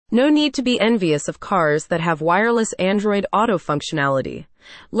No need to be envious of cars that have wireless Android Auto functionality.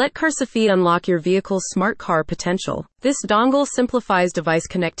 Let Carsafi unlock your vehicle's smart car potential. This dongle simplifies device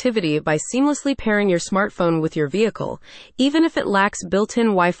connectivity by seamlessly pairing your smartphone with your vehicle, even if it lacks built-in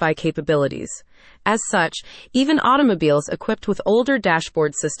Wi-Fi capabilities. As such, even automobiles equipped with older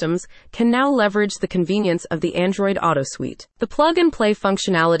dashboard systems can now leverage the convenience of the Android Auto suite. The plug-and-play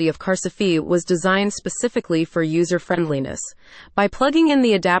functionality of Carsafi was designed specifically for user-friendliness. By plugging in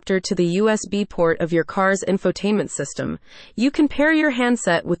the adapter to the USB port of your car's infotainment system, you can pair your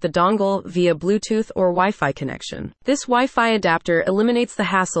handset with the dongle via Bluetooth or Wi-Fi connection. This Wi-Fi adapter eliminates the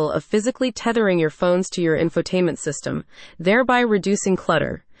hassle of physically tethering your phones to your infotainment system, thereby reducing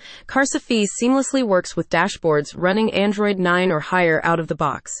clutter. Carsafi seamlessly works with dashboards running Android 9 or higher out of the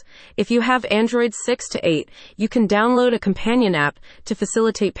box. If you have Android 6 to 8, you can download a companion app to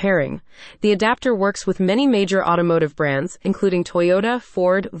facilitate pairing. The adapter works with many major automotive brands, including Toyota,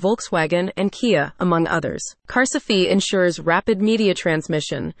 Ford, Volkswagen, and Kia, among others. Carsafi ensures rapid media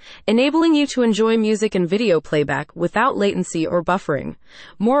transmission, enabling you to enjoy music and video playback without latency or buffering.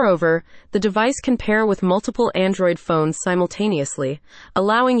 Moreover, the device can pair with multiple Android phones simultaneously,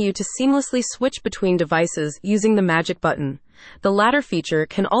 allowing you to seamlessly switch between devices using the magic button. The latter feature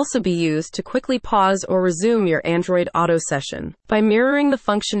can also be used to quickly pause or resume your Android Auto session. By mirroring the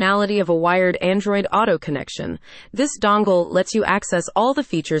functionality of a wired Android Auto connection, this dongle lets you access all the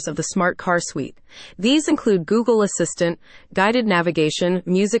features of the smart car suite. These include Google Assistant, guided navigation,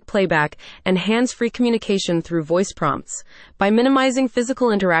 music playback, and hands-free communication through voice prompts. By minimizing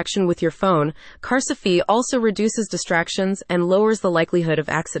physical interaction with your phone, Carsafi also reduces distractions and lowers the likelihood of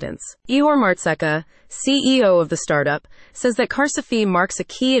accidents. Ihor Martseka, CEO of the startup, says that Carsafi marks a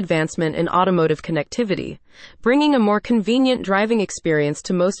key advancement in automotive connectivity, bringing a more convenient driving experience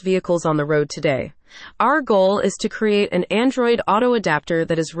to most vehicles on the road today. Our goal is to create an Android Auto adapter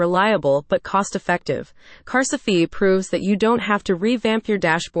that is reliable but cost-effective. Carsafi proves that you don't have to revamp your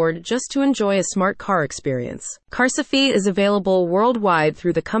dashboard just to enjoy a smart car experience. Carsafi is available worldwide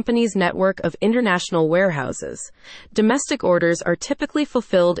through the company's network of international warehouses. Domestic orders are typically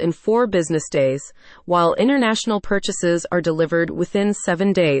fulfilled in 4 business days, while international purchases are delivered within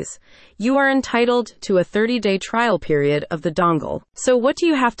 7 days. You are entitled to a 30-day trial period of the dongle. So what do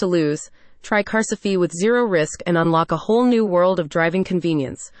you have to lose? Try Carsafi with zero risk and unlock a whole new world of driving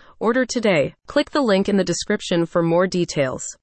convenience. Order today. Click the link in the description for more details.